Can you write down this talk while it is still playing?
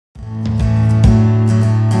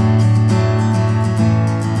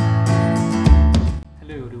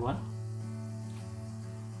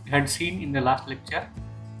had seen in the last lecture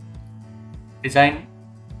design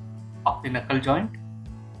of the knuckle joint,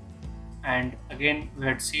 and again we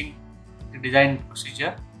had seen the design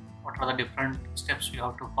procedure, what are the different steps we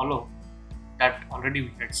have to follow, that already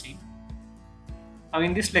we had seen. Now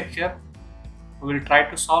in this lecture we will try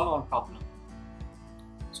to solve our problem.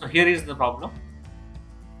 So here is the problem.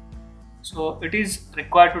 So it is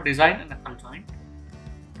required to design a knuckle joint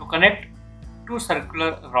to connect two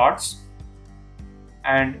circular rods,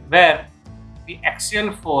 and where the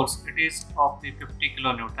axial force it is of the 50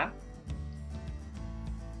 kilonewton.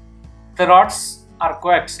 The rods are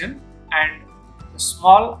coaxial and a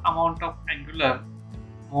small amount of angular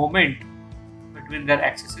movement between their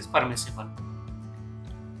axes is permissible.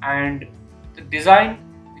 And to design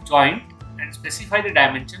the joint and specify the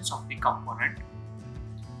dimensions of the component,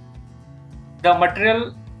 the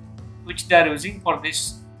material which they are using for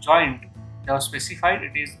this joint, they have specified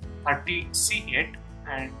it is 30C8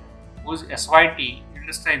 and whose SYT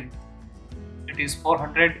yield strength it is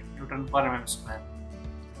 400 Newton per mm square.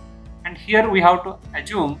 And here we have to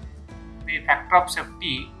assume the factor of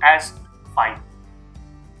safety as 5.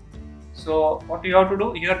 So what you have to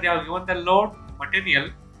do here, they have given the load, material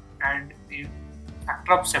and the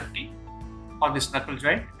factor of safety for this knuckle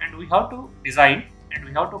joint, and we have to design and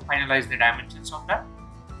we have to finalize the dimensions of that.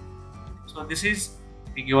 So this is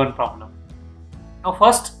the given problem. Now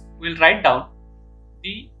first we will write down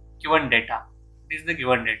the given data. This is the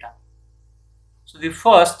given data. So the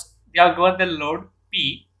first, they have given the load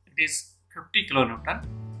P, it is 50 kilonewton,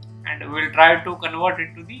 and we will try to convert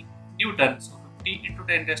it to the Newton. So 50 into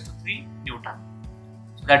 10 raised to 3 Newton.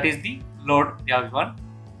 So that is the load they have given.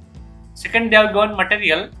 Second, they have given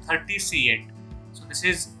material 30C8. So this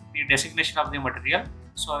is the designation of the material.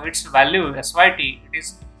 So its value SYT it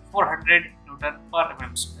is 400 Newton per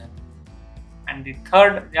mm square. And the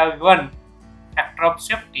third, they have given factor of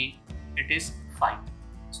safety it is 5.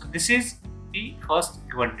 So this is the first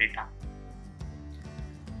given data.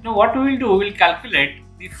 Now what we will do, we will calculate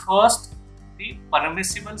the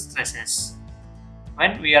permissible stresses.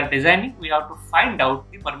 When we are designing, we have to find out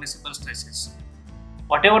the permissible stresses.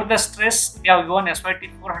 Whatever the stress they have given SYT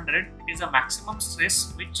 400, it is a maximum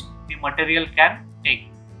stress which the material can take.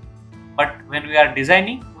 But when we are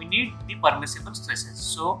designing, we need the permissible stresses.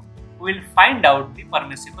 So we will find out the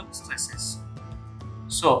permissible stresses.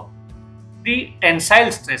 So the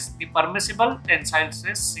tensile stress, the permissible tensile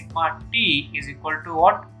stress sigma T is equal to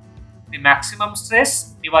what? The maximum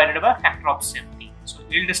stress divided by factor of safety. So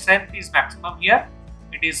yield strength is maximum here,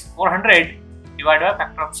 it is 400 divided by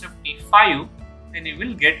factor of safety 5, then you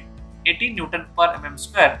will get 80 Newton per mm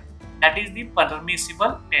square. That is the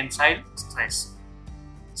permissible tensile stress.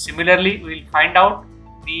 Similarly, we will find out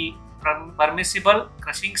the permissible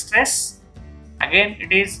crushing stress. Again,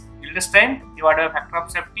 it is yield strength divided by factor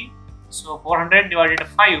of safety. So 400 divided by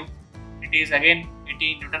 5, it is again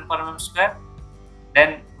 80 Newton per mm square.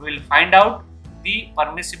 Then we will find out the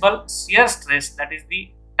permissible shear stress, that is the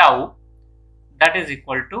tau, that is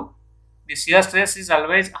equal to, the shear stress is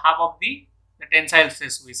always half of the tensile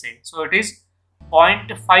stress we say. So it is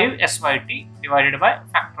 0.5 SYT divided by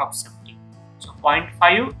factor of safety. So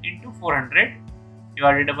 0.5 into 400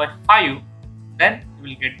 divided by 5, then you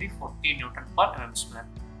will get the 40 Newton per mm square.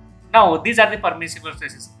 Now these are the permissible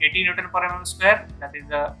stresses. 80 Newton per mm square, that is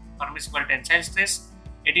the permissible tensile stress.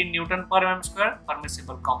 18 Newton per mm square,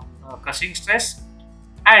 permissible crushing stress,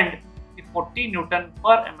 and the 40 Newton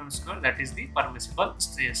per mm square, that is the permissible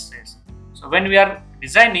shear stress. So when we are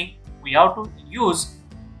designing, we have to use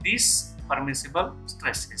these permissible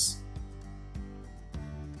stresses.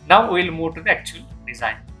 Now we will move to the actual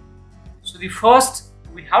design. So the first,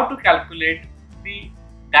 we have to calculate the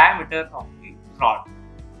diameter of the rod.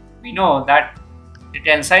 We know that the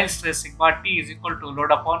tensile stress sigma T is equal to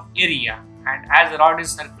load upon area, and as the rod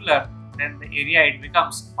is circular, then the area it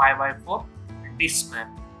becomes pi by 4 d square.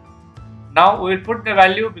 Now we will put the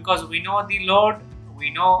value, because we know the load, we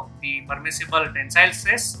know the permissible tensile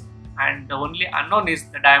stress, and the only unknown is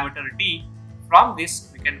the diameter d. From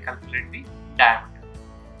this we can calculate the diameter.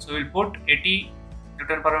 So we will put 80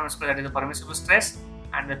 Newton per mm square, that is the permissible stress,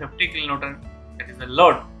 and the 50 kilonewton, that is the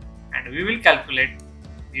load, and we will calculate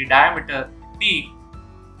the diameter d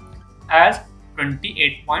as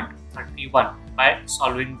 28.31 by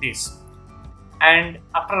solving this. And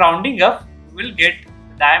after rounding up, we will get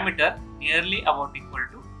the diameter nearly about equal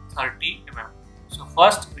to 30 mm. So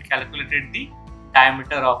first we calculated the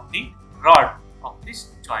diameter of the rod of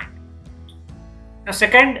this joint. Now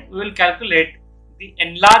second, we will calculate the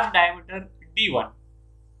enlarged diameter d1,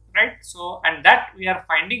 right? So, and that we are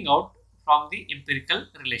finding out from the empirical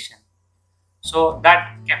relation. So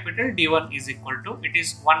that capital D1 is equal to, it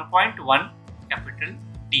is 1.1 capital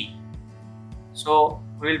D. So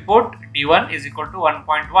we will put D1 is equal to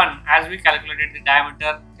 1.1. As we calculated the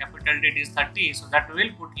diameter capital D is 30, so that we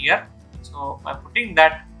will put here. So by putting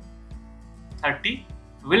that 30,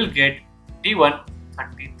 we will get D1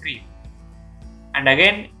 33. And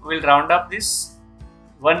again we will round up this.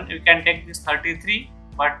 One, we can take this 33,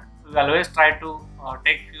 but we always try to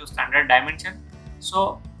take few standard dimension.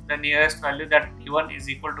 So the nearest value that D1 is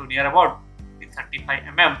equal to near about the 35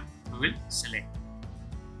 mm we will select.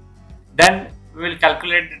 Then we will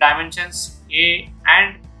calculate the dimensions A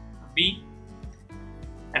and B,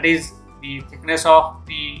 that is the thickness of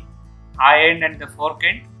the eye end and the fork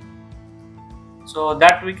end. So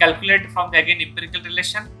that we calculate from the again empirical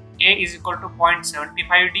relation. A is equal to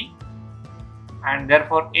 0.75 D, and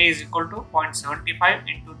therefore A is equal to 0.75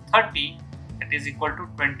 into 30, that is equal to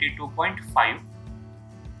 22.5.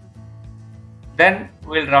 Then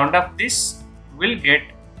we will round up this, we will get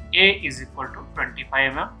A is equal to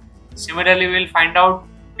 25 mm. Similarly, we will find out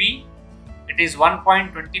B, it is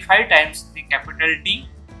 1.25 times the capital D,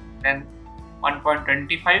 then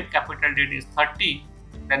 1.25 capital D is 30,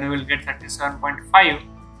 then we will get 37.5,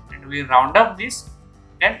 and we round up this,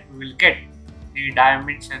 then we will get the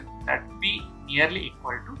dimension that B nearly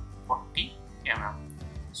equal to 40 mm.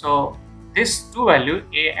 So these two values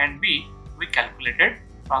A and B we calculated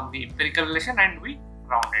from the empirical relation and we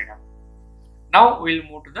rounded up. Now we will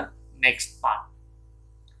move to the next part.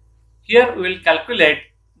 Here we will calculate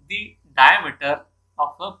the diameter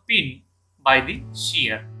of a pin by the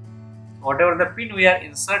shear. Whatever the pin we are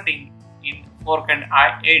inserting in fork and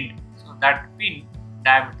eye end, so that pin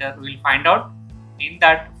diameter we will find out. In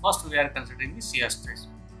that, first we are considering the shear stress.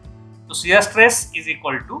 So shear stress is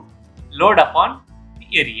equal to load upon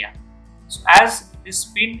the area. So as this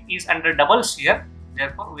pin is under double shear,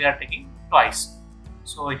 therefore we are taking twice.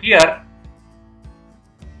 So here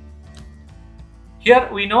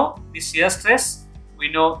we know the shear stress,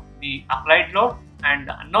 we know the applied load, and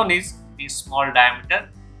the unknown is the small diameter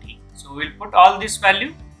d. So we will put all this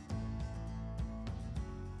value,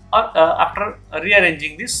 or after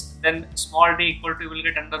rearranging this, then small d equal to, we will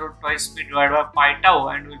get under root twice p divided by pi tau,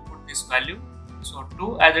 and we will put this value. So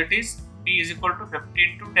 2 as it is, p is equal to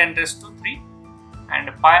 15 to 10 raised to 3,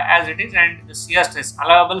 and pi as it is, and the shear stress,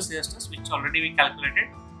 allowable shear stress, which already we calculated,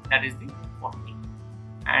 that is the 40.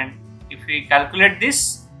 And if we calculate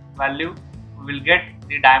this value, we will get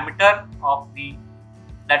the diameter of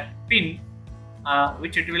that pin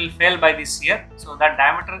which it will fail by this shear. So that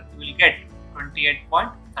diameter will get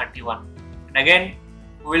 28.31. And again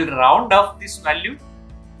we will round off this value,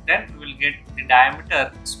 then we will get the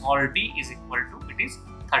diameter small d is equal to, it is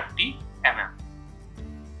 30 mm.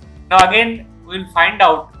 Now again we will find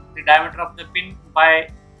out the diameter of the pin by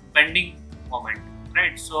bending moment,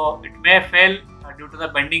 right? So it may fail due to the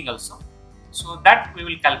bending also. So that we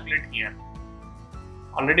will calculate here.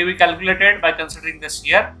 Already we calculated by considering the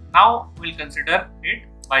shear. Now we will consider it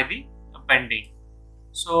by the bending.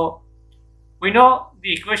 So we know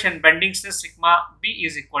the equation bending stress sigma B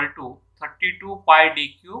is equal to 32 pi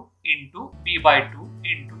d cube into B by 2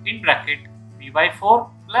 into in bracket B by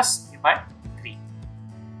 4 plus B by 3.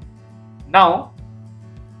 Now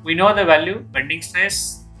we know the value bending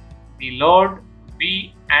stress, the load,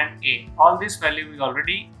 B and A. All this value we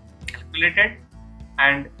already calculated,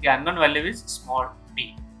 and the unknown value is small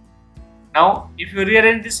d. Now if you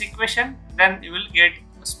rearrange this equation, then you will get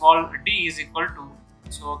small d is equal to,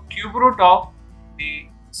 so cube root of the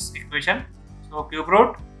equation, so cube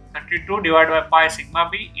root 32 divided by pi sigma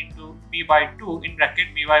b into b by 2 in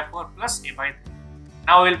bracket b by 4 plus a by 3.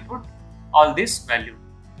 Now we will put all this value.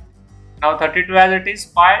 Now 32 as it is,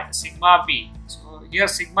 pi sigma b. So here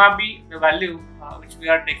sigma b, the value which we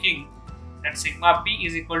are taking, that sigma p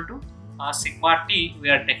is equal to sigma t we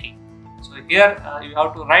are taking. So here you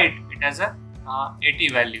have to write it as a 80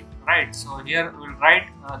 value, right? So here we will write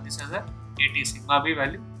this as a 80 sigma b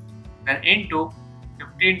value, then into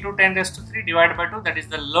 15 to 10 raised to 3 divided by 2, that is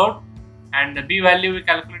the load, and the b value we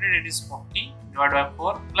calculated, it is 40 divided by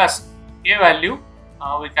 4 plus a value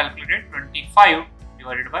we calculated 25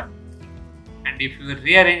 divided by 3. And if you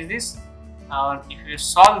rearrange this, if you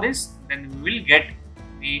solve this, then we will get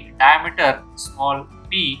the diameter small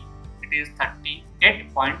d, it is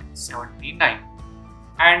 38.79.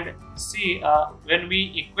 And see, when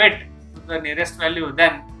we equate to the nearest value,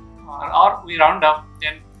 then or we round up,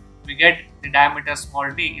 then we get the diameter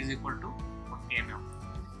small d is equal to 40 mm.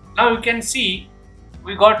 Now you can see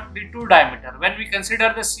we got the two diameter. When we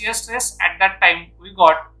consider the shear stress, at that time we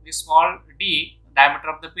got the small d, diameter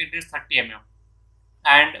of the pin is 30 mm.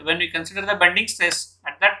 and when we consider the bending stress,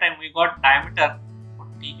 at that time we got diameter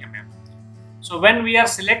 40 mm. So when we are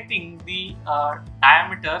selecting the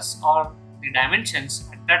diameters or the dimensions,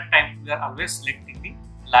 at that time we are always selecting the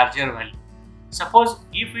larger value. Suppose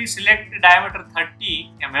if we select the diameter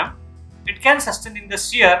 30 mm, it can sustain in the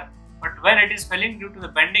shear, but when it is failing due to the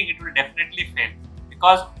bending, it will definitely fail,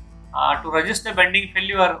 because to resist the bending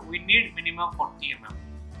failure we need minimum 40 mm.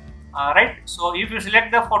 Right? So if you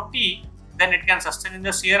select the 40, then it can sustain in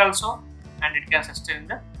the shear also and it can sustain in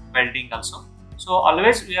the welding also. So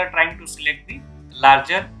always we are trying to select the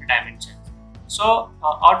larger dimensions. So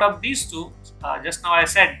out of these two, just now I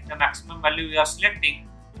said the maximum value we are selecting,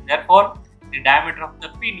 therefore the diameter of the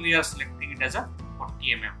pin we are selecting it as a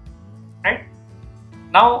 40 mm. Right?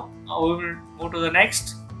 Now we will move to the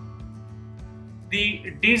next.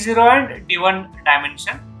 The D0 and D1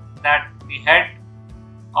 dimension, that the head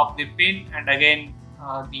of the pin and again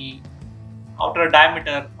the outer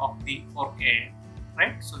diameter of the fork end,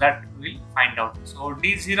 right? So that we will find out. So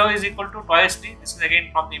D0 is equal to twice D. This is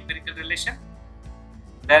again from the empirical relation.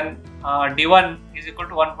 Then D1 is equal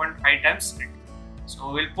to 1.5 times D.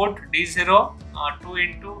 So we will put D0 2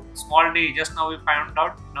 into small d. Just now we found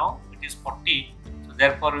out, now it is 40. So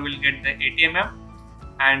therefore we will get the 80 mm,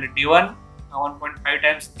 and D1 1.5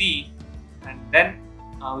 times D, and then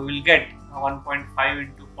we will get 1.5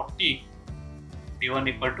 into 40, D1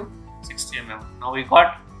 equal to 60 mm. Now we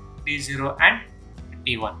got D0 and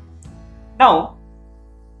D1. Now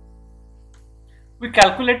we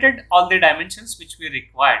calculated all the dimensions which we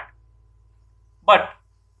required, but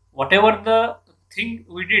whatever the thing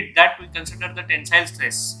we did, that we consider the tensile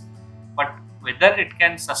stress, but whether it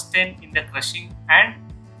can sustain in the crushing and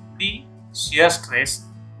the shear stress,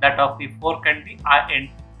 that of the fork and the eye end,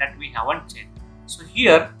 that we haven't checked. So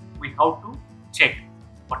here we have to check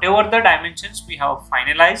whatever the dimensions we have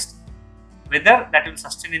finalized, whether that will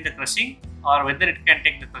sustain in the crushing, or whether it can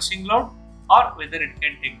take the crushing load, or whether it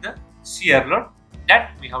can take the shear load,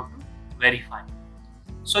 that we have to verify.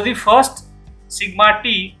 So the first sigma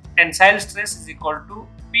T tensile stress is equal to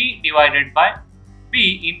P divided by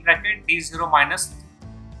B in bracket D0 minus.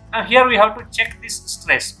 Now here we have to check this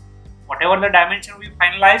stress. Whatever the dimension we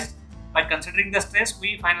finalized, by considering the stress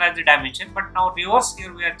we finalize the dimension, but now reverse,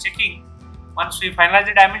 here we are checking once we finalize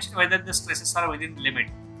the dimension whether the stresses are within the limit.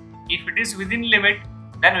 If it is within limit,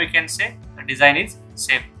 then we can say the design is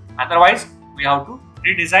safe. Otherwise we have to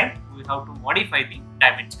redesign, we have to modify the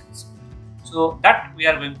dimensions. So that we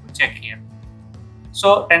are going to check here.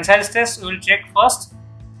 So tensile stress we will check first.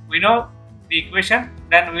 We know the equation,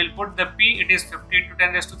 then we will put the P, it is 50 into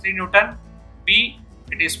 10 raised to 3 Newton, B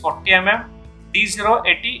it is 40 mm, D0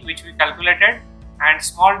 80 which we calculated, and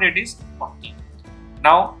small d it is 40.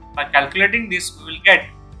 Now by calculating this we will get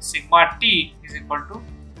sigma T is equal to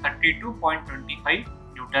 32.25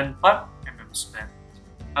 Newton per mm square.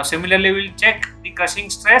 Now similarly we will check the crushing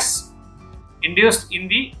stress induced in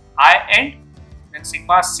the eye end, then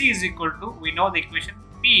sigma C is equal to, we know the equation,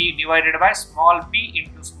 P divided by small p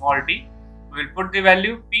into small d. We will put the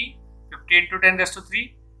value P 50 into 10 raised to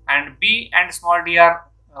 3, and B and small d are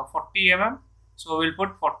 40 mm. So we will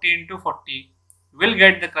put 40 into 40. We will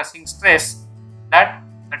get the crushing stress, that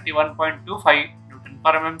 31.25 Newton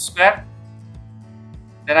per mm square.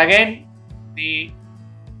 Then again the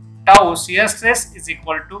tau shear stress is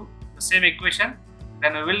equal to the same equation.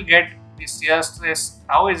 Then we will get the shear stress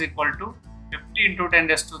tau is equal to 50 into 10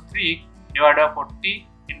 raised to 3 divided by 40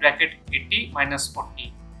 in bracket 80 minus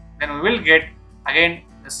 40. Then we will get again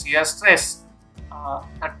the shear stress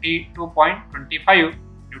 32.25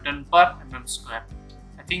 Newton per mm square.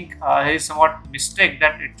 I think there is somewhat mistake,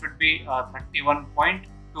 that it should be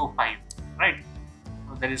 31.25, right?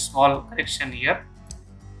 So there is small correction here.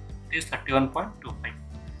 It is 31.25.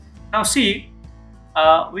 Now see,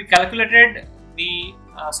 we calculated the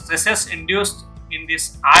stresses induced in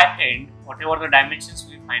this eye end, whatever the dimensions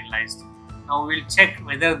we finalized. Now we will check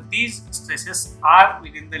whether these stresses are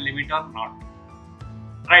within the limit or not.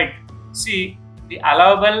 Right? See, the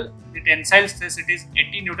allowable, the tensile stress, it is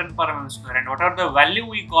 80 Newton per mm square, and whatever the value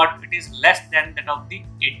we got, it is less than that of the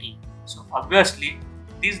 80. So obviously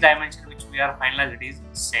these dimensions which we are finalized, it is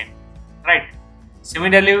same. Right?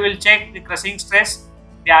 Similarly we will check the crushing stress.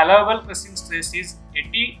 The allowable crushing stress is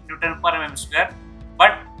 80 Newton per mm square,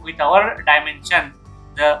 but with our dimension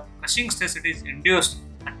the crushing stress, it is induced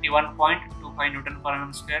 31.25 Newton per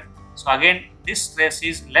mm square. So again this stress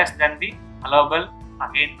is less than the allowable,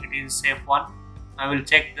 again it is safe one. I will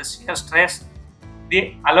check the shear stress.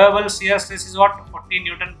 The allowable shear stress is what? 40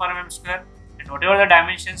 Newton per mm square, and whatever the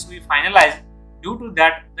dimensions we finalize, due to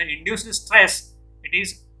that the induced stress, it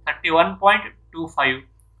is 31.25.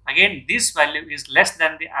 again this value is less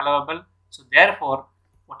than the allowable. So therefore,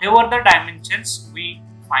 whatever the dimensions we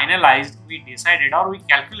finalized, we decided or we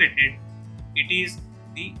calculated, it is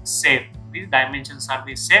the safe. These dimensions are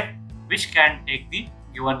the safe which can take the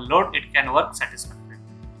given load, it can work satisfactorily.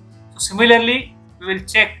 So similarly, we will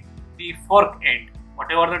check the fork end.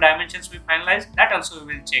 Whatever the dimensions we finalized, that also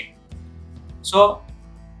we will check. So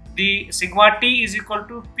the sigma t is equal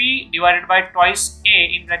to P divided by twice A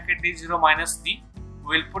in bracket D0 minus D.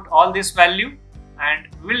 We will put all this value and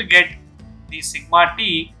we will get the sigma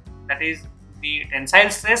t, that is the tensile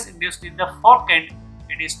stress induced in the fork end,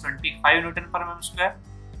 it is 25 Newton per mm square.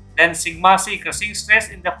 Then sigma c crushing stress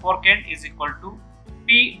in the fork end is equal to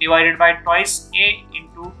P divided by twice A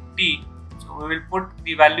into D. So we will put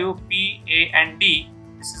the value P, A and D.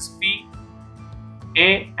 This is P,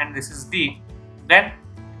 A and this is D. Then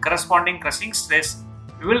corresponding crushing stress,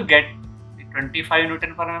 we will get the 25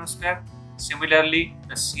 Newton per mm square. Similarly,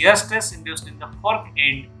 the shear stress induced in the fork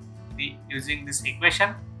end, using this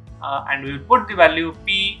equation, and we will put the value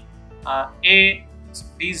P, A,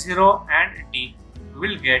 D0 and D. We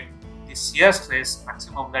will get the shear stress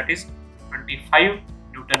maximum, that is 25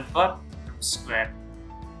 Newton per square.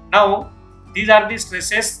 Now, these are the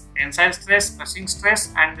stresses: tensile stress, crushing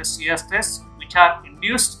stress and the shear stress, which are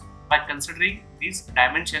induced by considering these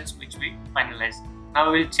dimensions which we finalized.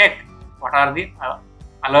 Now we will check what are the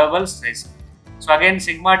allowable stress. So again,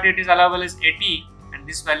 sigma t is allowable is 80 and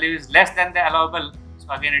this value is less than the allowable.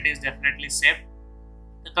 So again, it is definitely safe.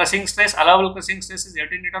 The crushing stress, allowable crushing stress is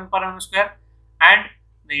 18 Newton per mm square and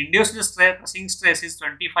the induced crushing stress is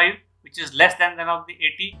 25, which is less than that of the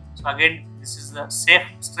 80. So again, this is the safe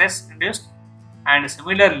stress induced. And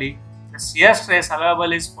similarly, the shear stress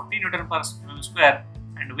allowable is 40 Newton per mm square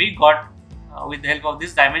and we got with the help of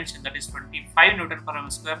this dimension, that is 25 Newton per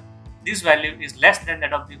mm square, this value is less than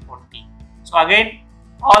that of the 40. So again,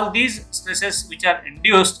 all these stresses which are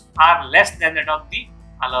induced are less than that of the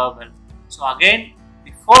allowable. So again,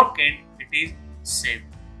 the fork end, it is safe.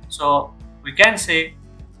 So we can say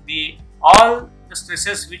all the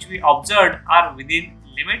stresses which we observed are within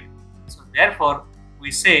limit. So therefore,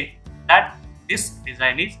 we say that this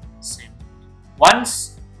design is safe.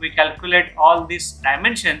 Once we calculate all these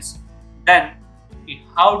dimensions, then we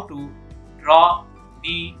have to draw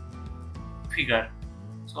the figure.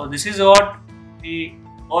 So this is what the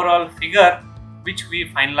overall figure which we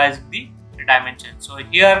finalized the dimension. So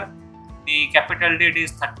here the capital D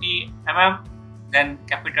is 30 mm, then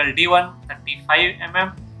capital D1 35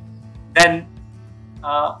 mm, then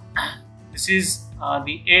this is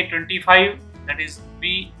the A25, that is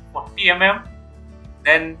B 40 mm,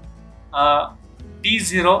 then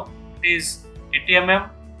D0 is 80 mm,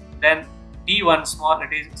 then D1 small,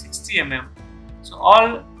 it is 60 mm. So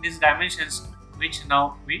all these dimensions which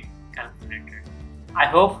now we calculated. I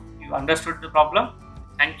hope you understood the problem.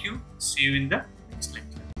 Thank you. See you in the